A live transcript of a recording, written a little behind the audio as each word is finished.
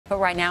But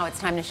right now, it's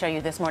time to show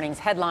you this morning's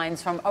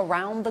headlines from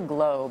around the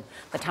globe.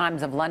 The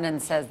Times of London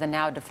says the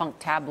now defunct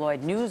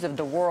tabloid News of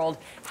the World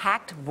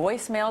hacked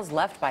voicemails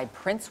left by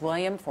Prince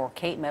William for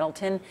Kate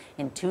Middleton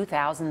in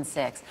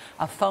 2006.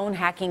 A phone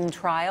hacking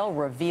trial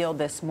revealed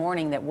this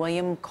morning that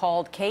William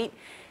called Kate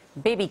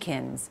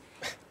babykins.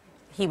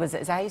 He was,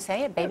 is that how you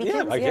say it? Babykins?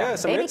 Yeah, I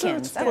guess.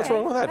 Babykins. What's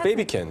wrong with that?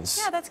 Babykins.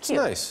 Yeah, that's cute.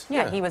 It's nice.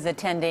 Yeah, he was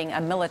attending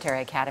a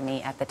military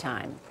academy at the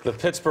time. The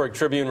Pittsburgh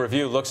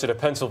Tribune-Review looks at a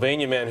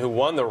Pennsylvania man who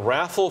won the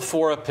raffle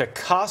for a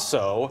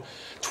Picasso.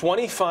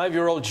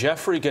 25-year-old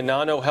Jeffrey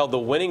Ganano held the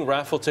winning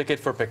raffle ticket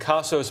for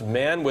Picasso's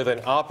Man with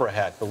an Opera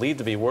Hat, believed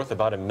to be worth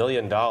about $1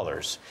 million.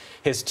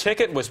 His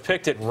ticket was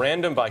picked at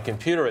random by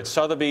computer at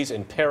Sotheby's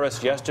in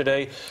Paris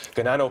yesterday.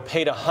 Ganano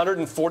paid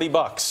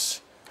 $140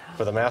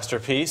 for the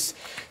masterpiece.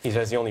 He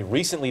says he only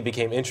recently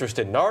became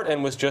interested in art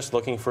and was just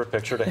looking for a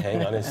picture to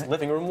hang on his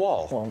living room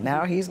wall. Well,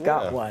 now he's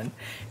got one.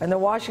 And the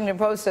Washington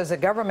Post says the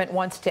government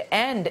wants to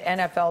end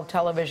NFL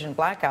television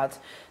blackouts.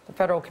 The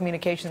Federal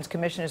Communications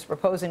Commission is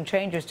proposing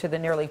changes to the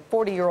nearly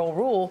 40-year-old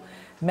rule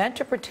meant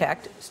to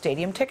protect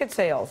stadium ticket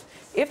sales.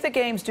 If the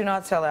games do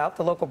not sell out,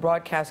 the local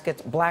broadcast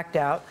gets blacked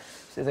out.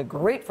 To the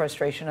great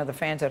frustration of the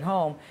fans at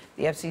home,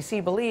 the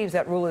FCC believes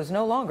that rule is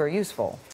no longer useful.